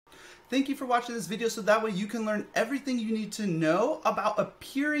Thank you for watching this video so that way you can learn everything you need to know about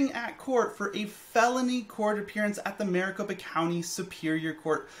appearing at court for a felony court appearance at the Maricopa County Superior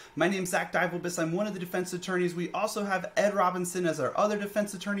Court. My name is Zach Divelbus. I'm one of the defense attorneys. We also have Ed Robinson as our other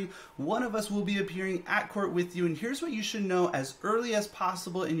defense attorney. One of us will be appearing at court with you, and here's what you should know as early as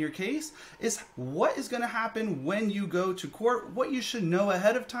possible in your case is what is going to happen when you go to court, what you should know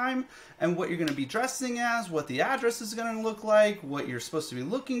ahead of time, and what you're going to be dressing as, what the address is going to look like, what you're supposed to be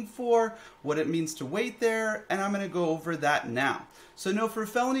looking for, what it means to wait there, and I'm going to go over that now. So no, for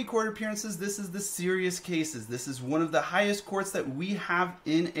felony court appearances, this is the serious cases. This is one of the highest courts that we have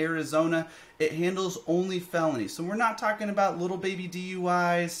in Arizona. It handles only felonies. So we're not talking about little baby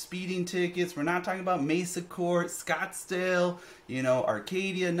DUIs, speeding tickets. We're not talking about Mesa Court, Scottsdale,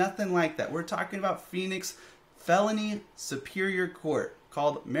 Arcadia, nothing like that. We're talking about Phoenix Felony Superior Court,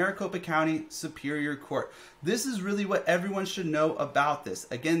 called Maricopa County Superior Court. This is really what everyone should know about this.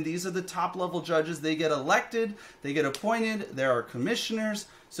 Again, these are the top level judges. They get elected, they get appointed, there are commissioners,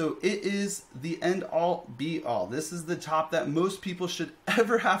 so it is the end all be all. This is the top that most people should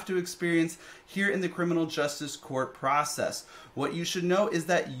ever have to experience here in the criminal justice court process. What you should know is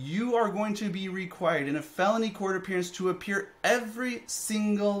that you are going to be required in a felony court appearance to appear every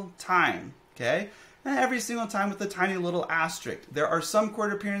single time, okay? And every single time with a tiny little asterisk. There are some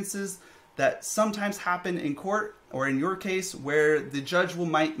court appearances that sometimes happen in court, or in your case, where the judge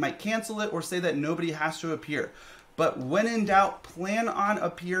might cancel it or say that nobody has to appear. But when in doubt, plan on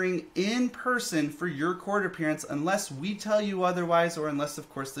appearing in person for your court appearance unless we tell you otherwise, or unless, of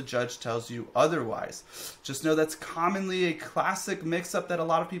course, the judge tells you otherwise. Just know that's commonly a classic mix-up that a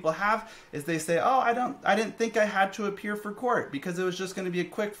lot of people have, is they say, oh, I didn't think I had to appear for court because it was just going to be a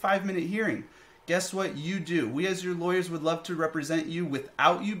quick 5-minute hearing. Guess what? You do. We as your lawyers would love to represent you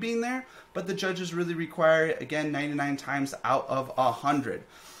without you being there, but the judges really require it, again, 99 times out of 100.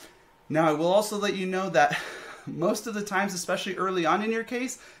 Now, I will also let you know that most of the times, especially early on in your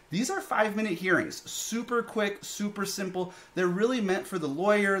case, these are 5-minute hearings. Super quick, super simple. They're really meant for the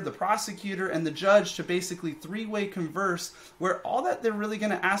lawyer, the prosecutor, and the judge to basically three-way converse, where all that they're really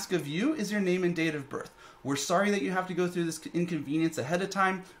going to ask of you is your name and date of birth. We're sorry that you have to go through this inconvenience ahead of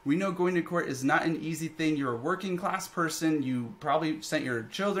time. We know going to court is not an easy thing. You're a working class person. You probably sent your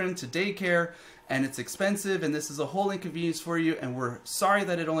children to daycare, and it's expensive, and this is a whole inconvenience for you, and we're sorry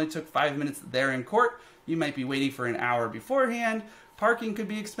that it only took 5 minutes there in court. You might be waiting for an hour beforehand. Parking could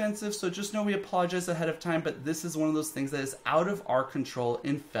be expensive, so just know we apologize ahead of time, but this is one of those things that is out of our control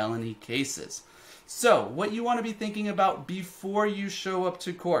in felony cases. So, what you want to be thinking about before you show up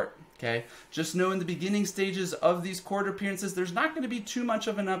to court, okay? Just know in the beginning stages of these court appearances, there's not going to be too much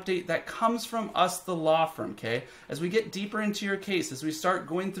of an update that comes from us, the law firm, okay? As we get deeper into your case, as we start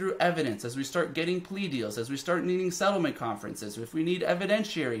going through evidence, as we start getting plea deals, as we start needing settlement conferences, if we need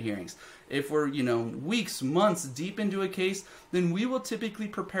evidentiary hearings, if we're, weeks, months deep into a case, then we will typically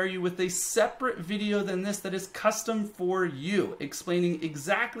prepare you with a separate video than this that is custom for you, explaining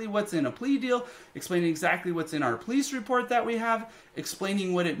exactly what's in a plea deal, explaining exactly what's in our police report that we have,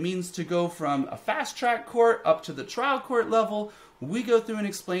 explaining what it means to go from a fast track court up to the trial court level. We go through and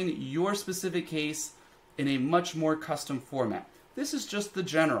explain your specific case in a much more custom format. This is just the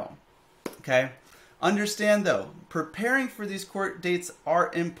general, okay? Understand though, preparing for these court dates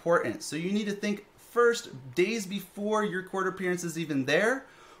are important. So you need to think first, days before your court appearance is even there,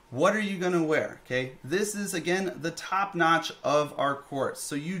 what are you going to wear? Okay, this is again the top notch of our courts.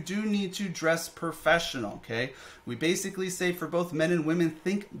 So you do need to dress professional. Okay, we basically say for both men and women,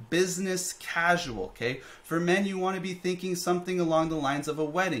 think business casual. Okay, for men, you want to be thinking something along the lines of a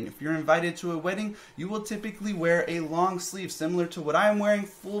wedding. If you're invited to a wedding, you will typically wear a long sleeve similar to what I'm wearing,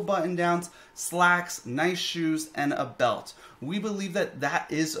 full button downs, slacks, nice shoes, and a belt. We believe that that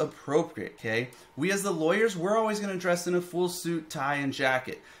is appropriate, okay? We as the lawyers, we're always going to dress in a full suit, tie, and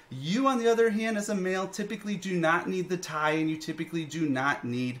jacket. You, on the other hand, as a male, typically do not need the tie, and you typically do not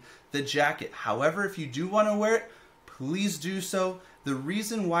need the jacket. However, if you do want to wear it, please do so. The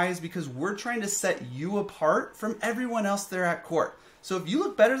reason why is because we're trying to set you apart from everyone else there at court. So if you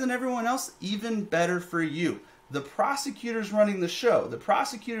look better than everyone else, even better for you. The prosecutor's running the show. The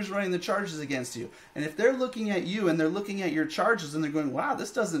prosecutor's running the charges against you. And if they're looking at you and they're looking at your charges and they're going, wow,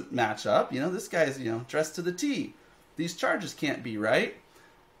 this doesn't match up. This guy's, dressed to the T. These charges can't be right.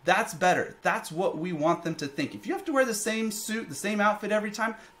 That's better. That's what we want them to think. If you have to wear the same suit, the same outfit every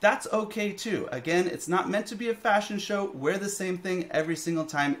time, that's okay too. Again, it's not meant to be a fashion show. Wear the same thing every single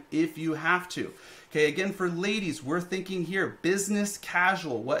time if you have to. Okay, again, for ladies, we're thinking here business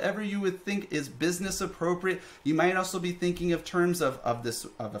casual, whatever you would think is business appropriate. You might also be thinking of terms of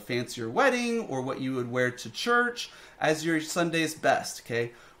a fancier wedding or what you would wear to church as your Sunday's best,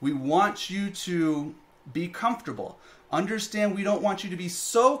 okay? We want you to be comfortable. Understand, we don't want you to be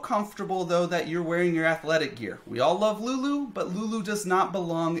so comfortable, though, that you're wearing your athletic gear. We all love Lulu, but Lulu does not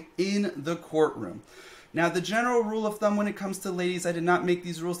belong in the courtroom. Now, the general rule of thumb when it comes to ladies, I did not make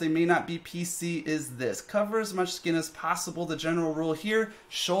these rules, they may not be PC, is this. Cover as much skin as possible. The general rule here,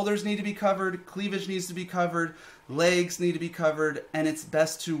 shoulders need to be covered, cleavage needs to be covered, legs need to be covered, and it's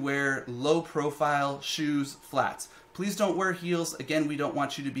best to wear low profile shoes, flats. Please don't wear heels. Again, we don't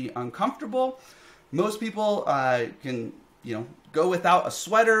want you to be uncomfortable. Most people can, go without a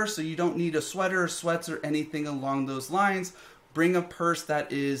sweater, so you don't need a sweater or sweats or anything along those lines. Bring a purse that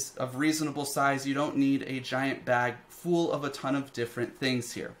is of reasonable size. You don't need a giant bag full of a ton of different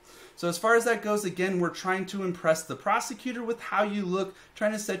things here. So as far as that goes, again, we're trying to impress the prosecutor with how you look,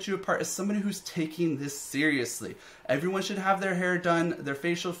 trying to set you apart as somebody who's taking this seriously. Everyone should have their hair done, their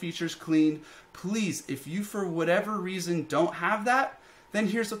facial features cleaned. Please, if you for whatever reason don't have that, then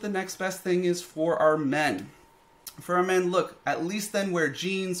here's what the next best thing is for our men. For our men, look, at least then wear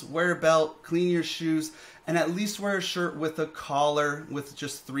jeans, wear a belt, clean your shoes, and at least wear a shirt with a collar with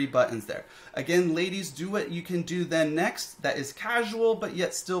just 3 buttons there. Again, ladies, do what you can do then next that is casual but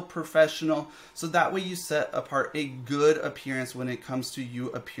yet still professional, so that way you set apart a good appearance when it comes to you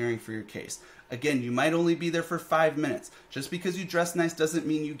appearing for your case. Again, you might only be there for 5 minutes. Just because you dress nice doesn't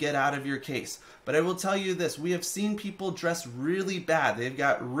mean you get out of your case. But I will tell you this, we have seen people dress really bad. They've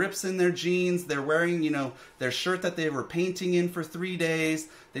got rips in their jeans, they're wearing, their shirt that they were painting in for 3 days,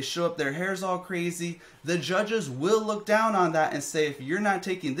 they show up, their hair's all crazy. The judges will look down on that and say, if you're not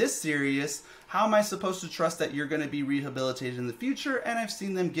taking this serious, how am I supposed to trust that you're going to be rehabilitated in the future? And I've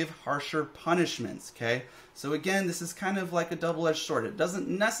seen them give harsher punishments, okay? So again, this is kind of like a double-edged sword. It doesn't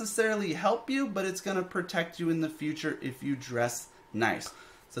necessarily help you, but it's going to protect you in the future if you dress nice.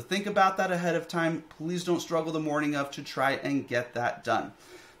 So think about that ahead of time. Please don't struggle the morning of to try and get that done.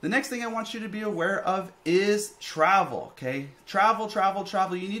 The next thing I want you to be aware of is travel, okay? Travel.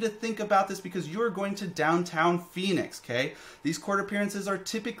 You need to think about this because you're going to downtown Phoenix, okay? These court appearances are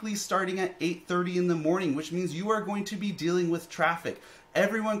typically starting at 8:30 in the morning, which means you are going to be dealing with traffic.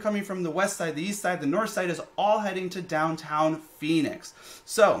 Everyone coming from the west side, the east side, the north side is all heading to downtown Phoenix.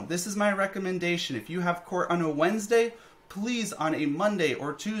 So this is my recommendation. If you have court on a Wednesday, please on a Monday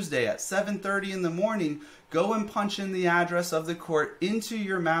or Tuesday at 7:30 in the morning, go and punch in the address of the court into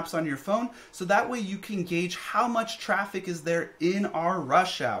your maps on your phone, so that way you can gauge how much traffic is there in our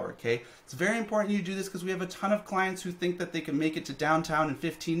rush hour, okay? It's very important you do this because we have a ton of clients who think that they can make it to downtown in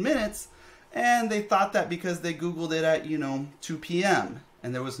 15 minutes, and they thought that because they Googled it at, 2 p.m.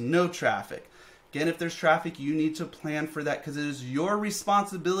 and there was no traffic. Again, if there's traffic, you need to plan for that because it is your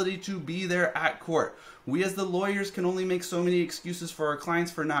responsibility to be there at court. We as the lawyers can only make so many excuses for our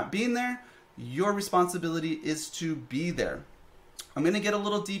clients for not being there. Your responsibility is to be there. I'm going to get a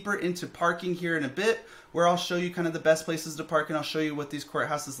little deeper into parking here in a bit, where I'll show you kind of the best places to park, and I'll show you what these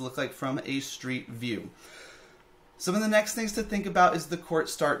courthouses look like from a street view. Some of the next things to think about is the court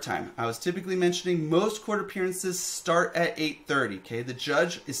start time. I was typically mentioning most court appearances start at 8:30, okay? The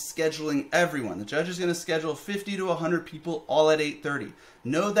judge is scheduling everyone. The judge is going to schedule 50 to 100 people all at 8:30.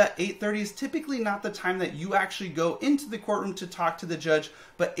 Know that 8:30 is typically not the time that you actually go into the courtroom to talk to the judge,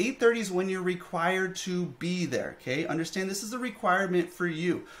 but 8:30 is when you're required to be there, okay? Understand this is a requirement for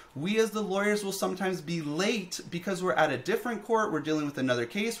you. We as the lawyers will sometimes be late because we're at a different court, we're dealing with another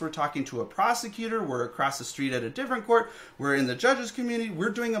case, we're talking to a prosecutor, we're across the street at a different court, we're in the judge's community, we're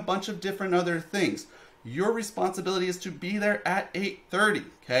doing a bunch of different other things. Your responsibility is to be there at 8:30,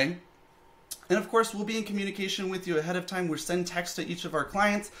 okay? And of course, we'll be in communication with you ahead of time. We'll send text to each of our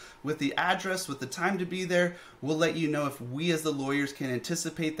clients with the address, with the time to be there. We'll let you know if we as the lawyers can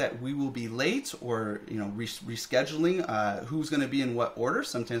anticipate that we will be late or rescheduling who's going to be in what order.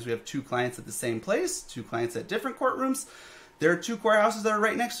 Sometimes we have 2 clients at the same place, 2 clients at different courtrooms. There are 2 courthouses that are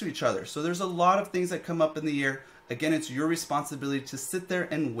right next to each other. So there's a lot of things that come up in the air. Again, it's your responsibility to sit there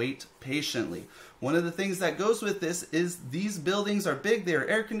and wait patiently. One of the things that goes with this is these buildings are big, they're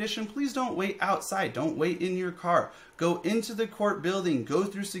air conditioned. Please don't wait outside. Don't wait in your car. Go into the court building, go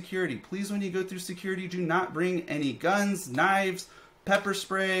through security. Please, when you go through security, do not bring any guns, knives, pepper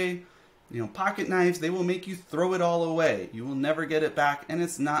spray, pocket knives. They will make you throw it all away. You will never get it back, and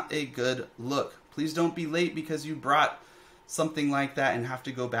it's not a good look. Please don't be late because you brought something like that and have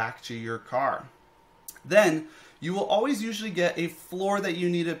to go back to your car. Then, you will always usually get a floor that you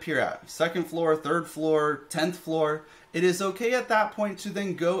need to appear at. 2nd floor, 3rd floor, 10th floor. It is okay at that point to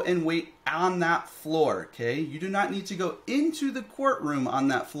then go and wait on that floor, okay? You do not need to go into the courtroom on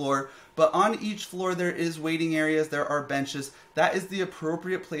that floor, but on each floor there is waiting areas, there are benches. That is the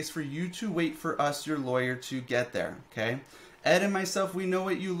appropriate place for you to wait for us, your lawyer, to get there, okay? Ed and myself, we know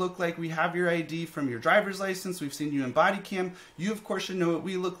what you look like. We have your ID from your driver's license. We've seen you in body cam. You, of course, should know what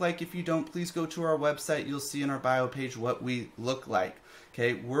we look like. If you don't, please go to our website. You'll see in our bio page what we look like.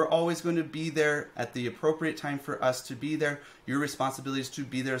 Okay, we're always going to be there at the appropriate time for us to be there. Your responsibility is to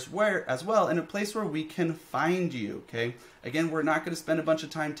be there as well in a place where we can find you. Okay, again, we're not going to spend a bunch of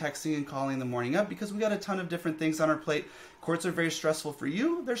time texting and calling the morning up because we got a ton of different things on our plate. Courts are very stressful for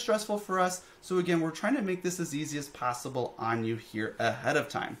you. They're stressful for us. So again, we're trying to make this as easy as possible on you here ahead of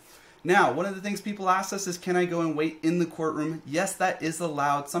time. Now, one of the things people ask us is, can I go and wait in the courtroom? Yes, that is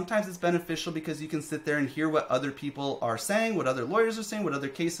allowed. Sometimes it's beneficial because you can sit there and hear what other people are saying, what other lawyers are saying, what other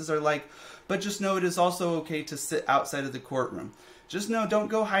cases are like. But just know it is also okay to sit outside of the courtroom. Just know, don't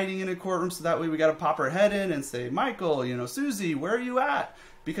go hiding in a courtroom so that way we got to pop our head in and say, Michael, Susie, where are you at?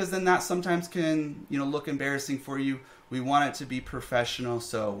 Because then that sometimes can, look embarrassing for you. We want it to be professional.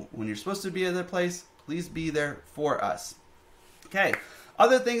 So when you're supposed to be at the place, please be there for us. Okay.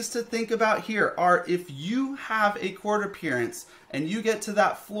 Other things to think about here are if you have a court appearance and you get to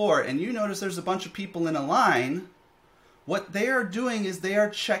that floor and you notice there's a bunch of people in a line, what they are doing is they are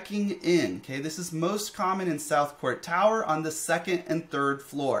checking in. Okay, this is most common in South Court Tower on the second and third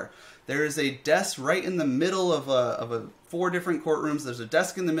floor. There is a desk right in the middle of 4 different courtrooms. There's a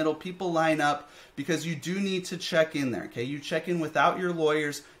desk in the middle. People line up because you do need to check in there. Okay, you check in without your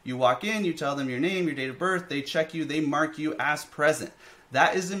lawyers. You walk in, you tell them your name, your date of birth. They check you. They mark you as present.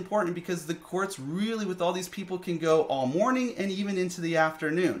 That is important because the courts really, with all these people, can go all morning and even into the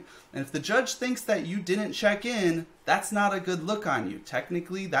afternoon. And if the judge thinks that you didn't check in, that's not a good look on you.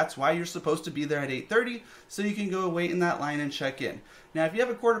 Technically, that's why you're supposed to be there at 8:30, so you can go wait in that line and check in. Now, if you have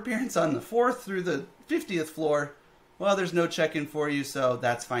a court appearance on the 4th through the 50th floor, well, there's no check-in for you, so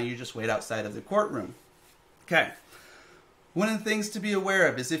that's fine. You just wait outside of the courtroom. Okay. One of the things to be aware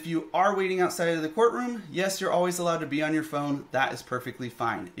of is if you are waiting outside of the courtroom, yes, you're always allowed to be on your phone. That is perfectly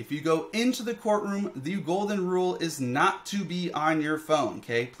fine. If you go into the courtroom, the golden rule is not to be on your phone,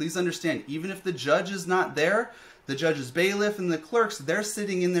 okay? Please understand, even if the judge is not there, the judge's bailiff and the clerks, they're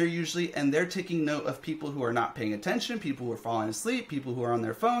sitting in there usually, and they're taking note of people who are not paying attention, people who are falling asleep, people who are on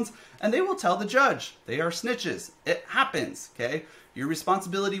their phones, and they will tell the judge. They are snitches. It happens, okay? Your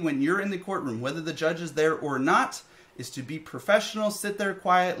responsibility when you're in the courtroom, whether the judge is there or not, is to be professional, sit there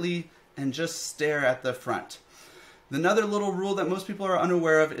quietly, and just stare at the front. Another little rule that most people are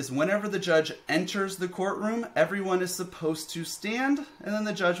unaware of is whenever the judge enters the courtroom, everyone is supposed to stand, and then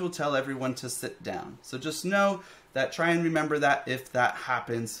the judge will tell everyone to sit down. So just know that, try and remember that if that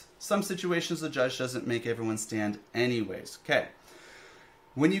happens. Some situations the judge doesn't make everyone stand anyways. Okay.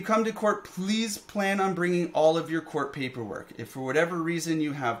 When you come to court, please plan on bringing all of your court paperwork. If for whatever reason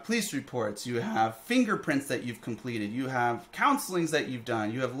you have police reports, you have fingerprints that you've completed, you have counselings that you've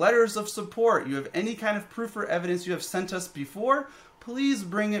done, you have letters of support, you have any kind of proof or evidence you have sent us before, please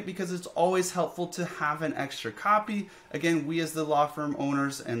bring it because it's always helpful to have an extra copy. Again, we as the law firm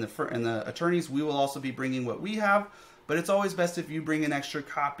owners and the attorneys, we will also be bringing what we have, but it's always best if you bring an extra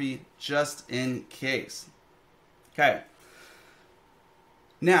copy just in case. Okay.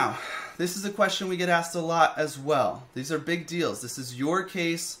 Now, this is a question we get asked a lot as well. These are big deals. This is your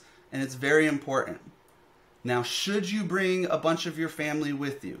case, and it's very important. Now, should you bring a bunch of your family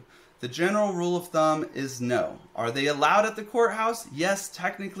with you? The general rule of thumb is no. Are they allowed at the courthouse? Yes,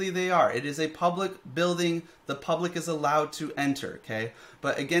 technically they are. It is a public building. The public is allowed to enter, okay?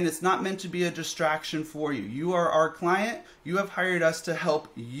 But again, it's not meant to be a distraction for you. You are our client. You have hired us to help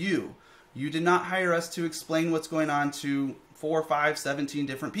you. You did not hire us to explain what's going on to 4, 5, 17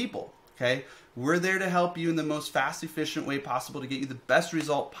 different people, okay? We're there to help you in the most fast, efficient way possible to get you the best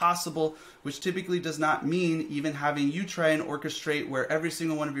result possible, which typically does not mean even having you try and orchestrate where every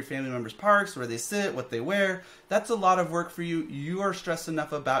single one of your family members parks, where they sit, what they wear. That's a lot of work for you. You are stressed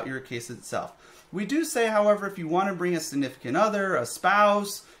enough about your case itself. We do say, however, if you want to bring a significant other, a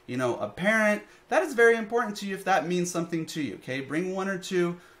spouse, a parent, that is very important to you if that means something to you, okay? Bring 1 or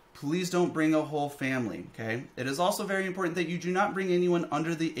 2. Please don't bring a whole family, okay? It is also very important that you do not bring anyone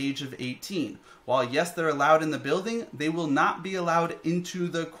under the age of 18. While, yes, they're allowed in the building, they will not be allowed into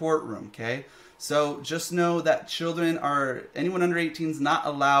the courtroom, okay? So just know that anyone under 18 is not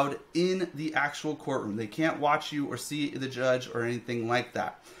allowed in the actual courtroom. They can't watch you or see the judge or anything like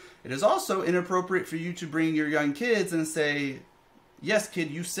that. It is also inappropriate for you to bring your young kids and say, yes, kid,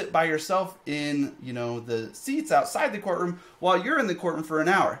 you sit by yourself in, the seats outside the courtroom while you're in the courtroom for an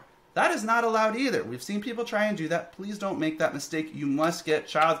hour. That is not allowed either. We've seen people try and do that. Please don't make that mistake. You must get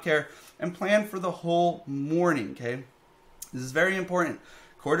childcare and plan for the whole morning, okay? This is very important.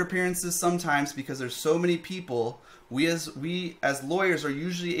 Court appearances sometimes, because there's so many people, we as lawyers are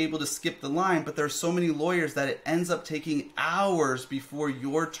usually able to skip the line, but there's so many lawyers that it ends up taking hours before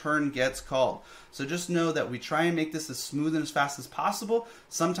your turn gets called. So just know that we try and make this as smooth and as fast as possible.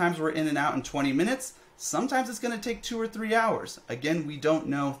 Sometimes we're in and out in 20 minutes. Sometimes it's going to take 2 or 3 hours. Again, we don't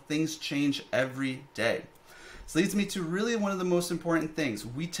know. Things change every day. This leads me to really one of the most important things.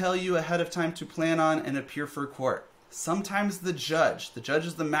 We tell you ahead of time to plan on and appear for court. Sometimes the judge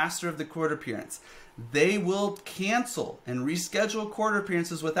is the master of the court appearance. They will cancel and reschedule court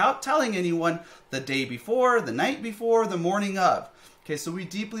appearances without telling anyone the day before, the night before, the morning of. Okay, so we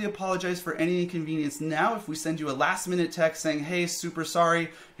deeply apologize for any inconvenience now if we send you a last-minute text saying, hey, super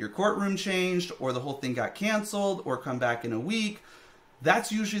sorry, your courtroom changed, or the whole thing got canceled, or come back in a week.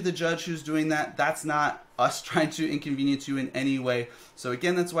 That's usually the judge who's doing that. That's not us trying to inconvenience you in any way. So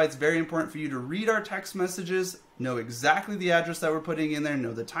again, that's why it's very important for you to read our text messages, know exactly the address that we're putting in there,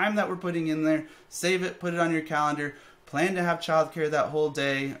 know the time that we're putting in there, save it, put it on your calendar, plan to have childcare that whole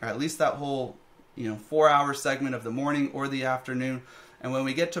day, or at least that whole 4-hour segment of the morning or the afternoon. And when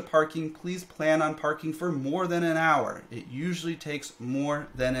we get to parking, please plan on parking for more than an hour. It usually takes more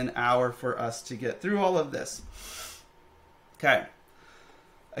than an hour for us to get through all of this. Okay.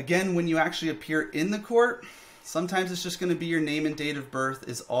 Again, when you actually appear in the court, sometimes it's just going to be your name and date of birth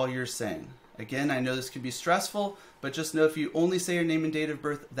is all you're saying. Again, I know this can be stressful, but just know if you only say your name and date of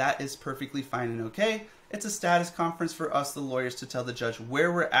birth, that is perfectly fine and okay. It's a status conference for us, the lawyers, to tell the judge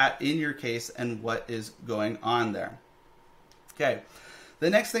where we're at in your case and what is going on there. Okay, the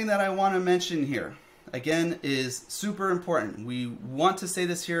next thing that I want to mention here, again, is super important. We want to say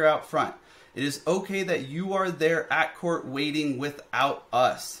this here out front. It is okay that you are there at court waiting without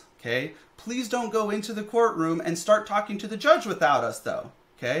us, okay? Please don't go into the courtroom and start talking to the judge without us, though,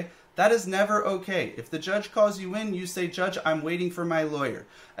 okay? That is never okay. If the judge calls you in, you say, Judge, I'm waiting for my lawyer.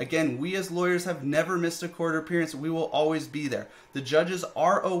 Again, we as lawyers have never missed a court appearance. We will always be there. The judges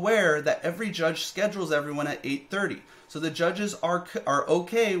are aware that every judge schedules everyone at 8:30. So the judges are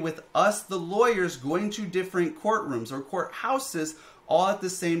okay with us, the lawyers, going to different courtrooms or courthouses all at the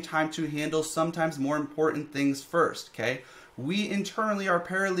same time to handle sometimes more important things first, okay? We internally, our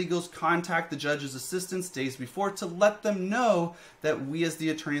paralegals, contact the judge's assistants days before to let them know that we as the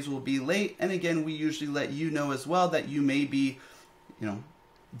attorneys will be late. And again, we usually let you know as well that you may be,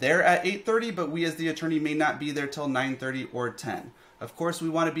 there at 8:30, but we as the attorney may not be there till 9:30 or 10. Of course, we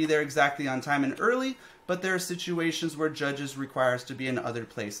want to be there exactly on time and early, but there are situations where judges require us to be in other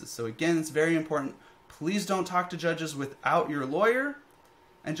places. So again, it's very important. Please don't talk to judges without your lawyer,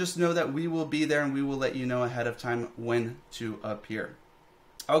 and just know that we will be there and we will let you know ahead of time when to appear.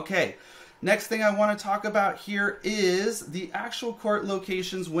 Okay, next thing I want to talk about here is the actual court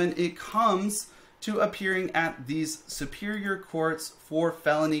locations when it comes to appearing at these superior courts for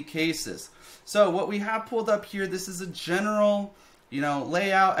felony cases. So what we have pulled up here, this is a general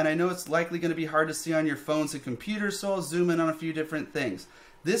layout, and I know it's likely going to be hard to see on your phones and computers, so I'll zoom in on a few different things.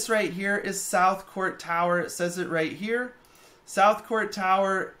 This right here is South Court Tower. It says it right here. South Court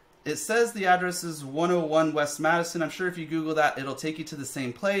Tower, it says the address is 101 West Madison. I'm sure if you Google that, it'll take you to the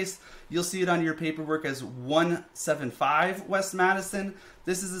same place. You'll see it on your paperwork as 175 West Madison.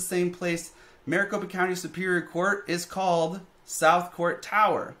 This is the same place. Maricopa County Superior Court is called South Court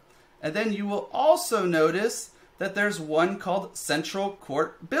Tower. And then you will also notice that there's one called Central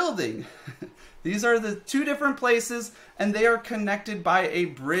Court Building. These are the two different places, and they are connected by a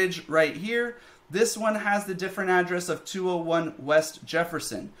bridge right here. This one has the different address of 201 West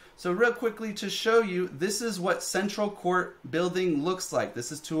Jefferson. So real quickly to show you, this is what Central Court Building looks like.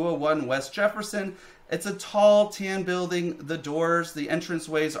 This is 201 West Jefferson. It's a tall tan building. The doors, the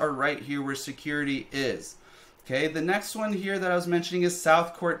entranceways are right here where security is. Okay, the next one here that I was mentioning is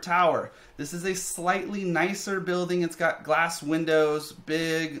South Court Tower. This is a slightly nicer building. It's got glass windows,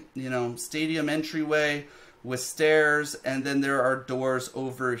 big, stadium entryway with stairs, and then there are doors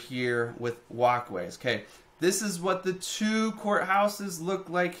over here with walkways. Okay, this is what the two courthouses look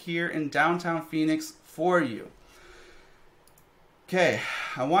like here in downtown Phoenix for you. Okay,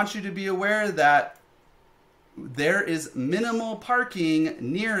 I want you to be aware that there is minimal parking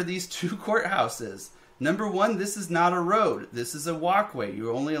near these two courthouses. Number one, this is not a road. This is a walkway.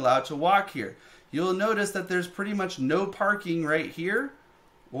 You're only allowed to walk here. You'll notice that there's pretty much no parking right here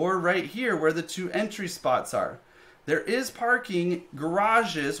or right here where the two entry spots are. There is parking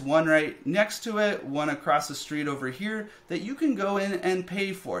garages, one right next to it, one across the street over here, that you can go in and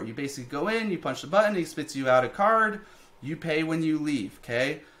pay for. You basically go in, you punch the button, it spits you out a card, you pay when you leave,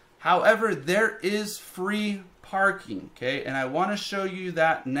 okay? However, there is free parking, okay? And I want to show you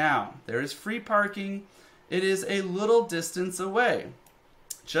that now. There is free parking. It is a little distance away.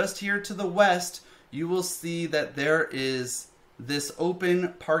 just here to the west, you will see that there is this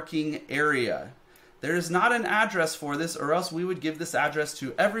open parking area. There is not an address for this, or else we would give this address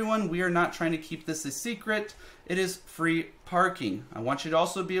to everyone. We are not trying to keep this a secret. It is free parking. I want you to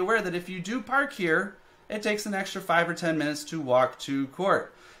also be aware that if you do park here, it takes an extra 5 or 10 minutes to walk to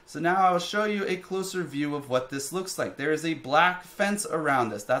court. So now I will show you a closer view of what this looks like. There is a black fence around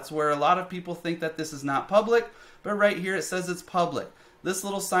this. That's where a lot of people think that this is not public, but right here it says it's public. This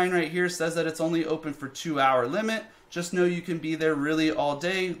little sign right here says that it's only open for 2-hour limit. Just know you can be there really all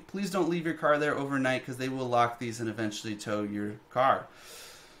day. Please don't leave your car there overnight because they will lock these and eventually tow your car.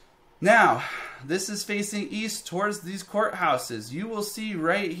 Now, this is facing east towards these courthouses. You will see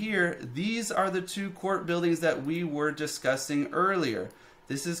right here, these are the 2 court buildings that we were discussing earlier.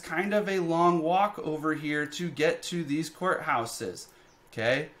 This is kind of a long walk over here to get to these courthouses.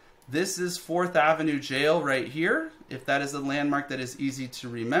 Okay, this is 4th Avenue Jail right here. If that is a landmark that is easy to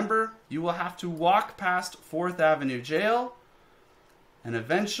remember, you will have to walk past 4th Avenue Jail, and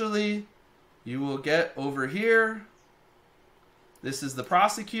eventually you will get over here. This is the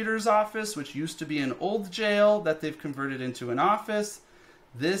prosecutor's office, which used to be an old jail that they've converted into an office.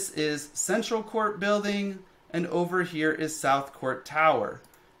 This is Central Court Building, and over here is South Court Tower.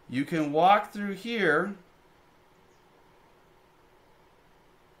 You can walk through here.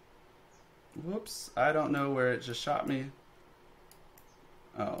 Whoops, I don't know where it just shot me.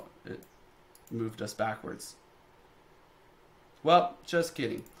 Oh, it moved us backwards. Well, just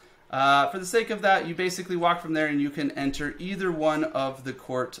kidding. For the sake of that, you basically walk from there and you can enter either one of the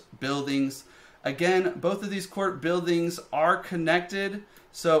court buildings. Again, both of these court buildings are connected.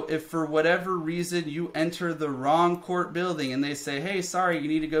 So if for whatever reason you enter the wrong court building and they say, hey, sorry, you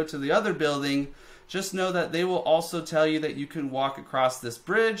need to go to the other building, just know that they will also tell you that you can walk across this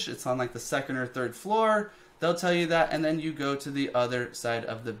bridge. It's on like the 2nd or 3rd floor. They'll tell you that, and then you go to the other side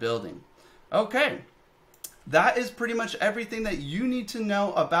of the building. Okay, that is pretty much everything that you need to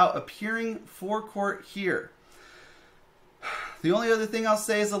know about appearing for court here. The only other thing I'll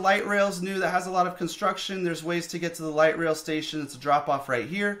say is the light rail is new. That has a lot of construction. There's ways to get to the light rail station. It's a drop off right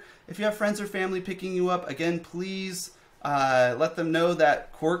here. If you have friends or family picking you up, again, please let them know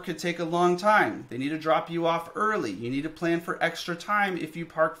that court could take a long time. They need to drop you off early. You need to plan for extra time if you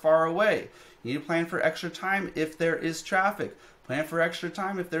park far away. You need to plan for extra time if there is traffic. Plan for extra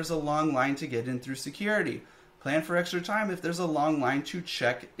time if there's a long line to get in through security. Plan for extra time if there's a long line to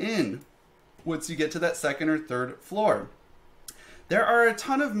check in once you get to that 2nd or 3rd floor. There are a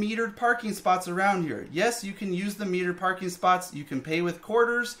ton of metered parking spots around here. Yes, you can use the metered parking spots. You can pay with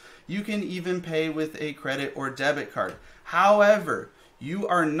quarters. You can even pay with a credit or debit card. However, you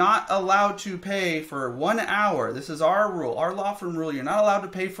are not allowed to pay for 1 hour. This is our rule, our law firm rule. You're not allowed to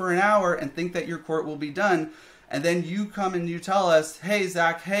pay for an hour and think that your court will be done. And then you come and you tell us, hey,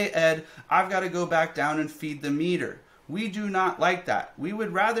 Zach, hey, Ed, I've got to go back down and feed the meter. We do not like that. We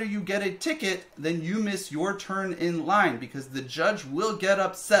would rather you get a ticket than you miss your turn in line, because the judge will get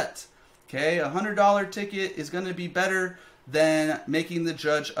upset. Okay, a $100 ticket is going to be better than making the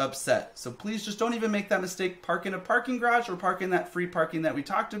judge upset. So please just don't even make that mistake. Park in a parking garage or park in that free parking that we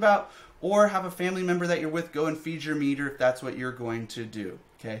talked about, or have a family member that you're with go and feed your meter if that's what you're going to do.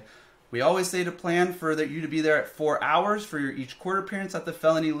 Okay. We always say to plan for you to be there at 4 hours for your each court appearance at the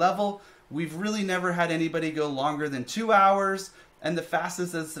felony level. We've really never had anybody go longer than 2 hours, and the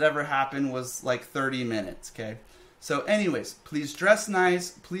fastest that's ever happened was like 30 minutes, okay? So anyways, please dress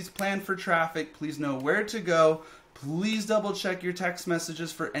nice, please plan for traffic, please know where to go, please double check your text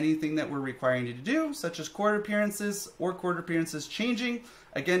messages for anything that we're requiring you to do, such as court appearances or court appearances changing.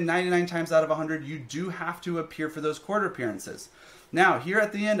 Again, 99 times out of 100, you do have to appear for those court appearances. Now, here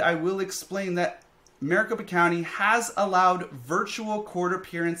at the end, I will explain that Maricopa County has allowed virtual court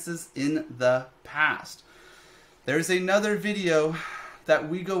appearances in the past. There's another video that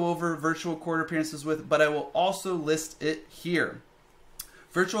we go over virtual court appearances with, but I will also list it here.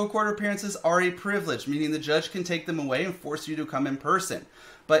 Virtual court appearances are a privilege, meaning the judge can take them away and force you to come in person.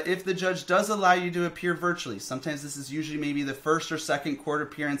 But if the judge does allow you to appear virtually, sometimes this is usually maybe the 1st or 2nd court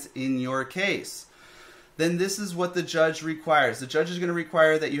appearance in your case, then this is what the judge requires. The judge is going to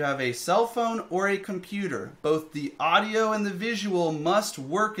require that you have a cell phone or a computer. Both the audio and the visual must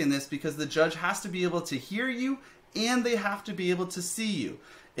work in this, because the judge has to be able to hear you and they have to be able to see you.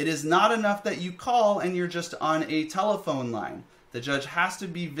 It is not enough that you call and you're just on a telephone line. The judge has to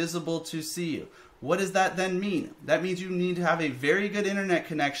be visible to see you. What does that then mean? That means you need to have a very good internet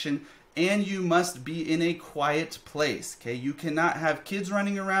connection, and you must be in a quiet place, okay? You cannot have kids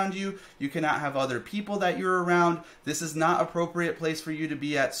running around you. You cannot have other people that you're around. This is not an appropriate place for you to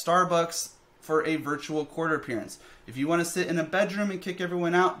be at Starbucks for a virtual court appearance. If you want to sit in a bedroom and kick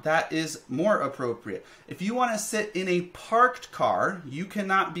everyone out, that is more appropriate. If you want to sit in a parked car, you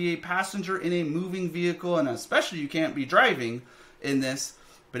cannot be a passenger in a moving vehicle, and especially you can't be driving in this.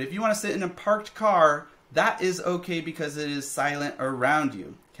 But if you want to sit in a parked car, that is okay because it is silent around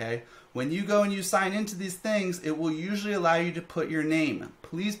you, okay? When you go and you sign into these things, it will usually allow you to put your name.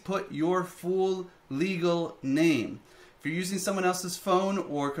 Please put your full legal name. If you're using someone else's phone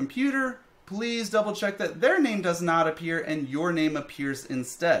or computer, please double check that their name does not appear and your name appears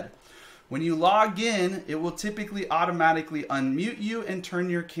instead. When you log in, it will typically automatically unmute you and turn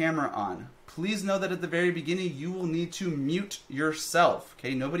your camera on. Please know that at the very beginning, you will need to mute yourself.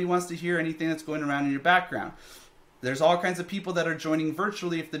 Okay, nobody wants to hear anything that's going around in your background. There's all kinds of people that are joining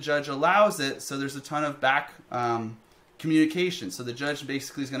virtually if the judge allows it, so there's a ton of back communication. So the judge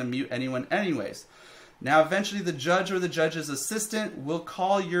basically is going to mute anyone anyways. Now, eventually the judge or the judge's assistant will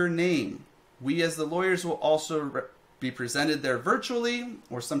call your name. We as the lawyers will also be presented there virtually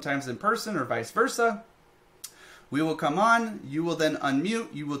or sometimes in person or vice versa. We will come on, you will then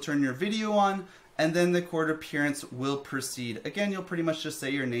unmute, you will turn your video on, and then the court appearance will proceed. Again, you'll pretty much just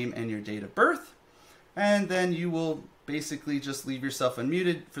say your name and your date of birth, and then you will basically just leave yourself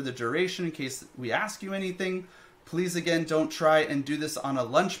unmuted for the duration in case we ask you anything. Please, again, don't try and do this on a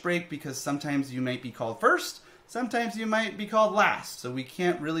lunch break because sometimes you might be called first, sometimes you might be called last, so we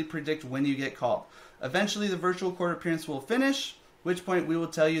can't really predict when you get called. Eventually, the virtual court appearance will finish, at which point we will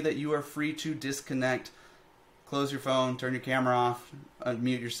tell you that you are free to disconnect, close your phone, turn your camera off,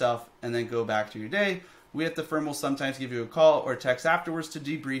 unmute yourself, and then go back to your day. We at the firm will sometimes give you a call or text afterwards to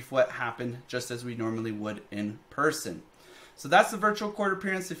debrief what happened, just as we normally would in person. So that's the virtual court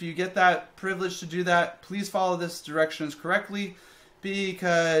appearance. If you get that privilege to do that, please follow this directions correctly,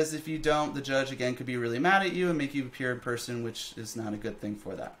 because if you don't, the judge, again, could be really mad at you and make you appear in person, which is not a good thing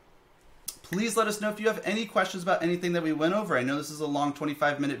for that. Please let us know if you have any questions about anything that we went over. I know this is a long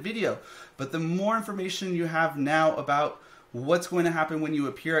 25-minute video, but the more information you have now about what's going to happen when you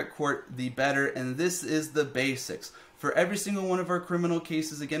appear at court, the better, and this is the basics. For every single one of our criminal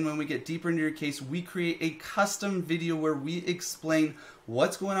cases, again, when we get deeper into your case, we create a custom video where we explain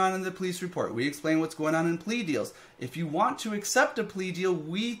what's going on in the police report. We explain what's going on in plea deals. If you want to accept a plea deal,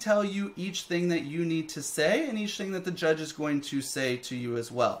 we tell you each thing that you need to say and each thing that the judge is going to say to you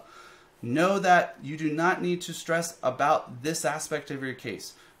as well. Know that you do not need to stress about this aspect of your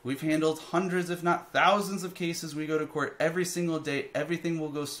case. We've handled hundreds, if not thousands of cases. We go to court every single day. Everything will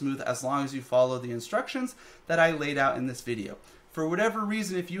go smooth as long as you follow the instructions that I laid out in this video. For whatever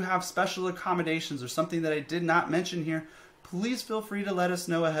reason, if you have special accommodations or something that I did not mention here, please feel free to let us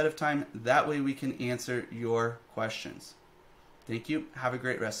know ahead of time. That way we can answer your questions. Thank you. Have a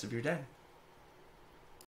great rest of your day.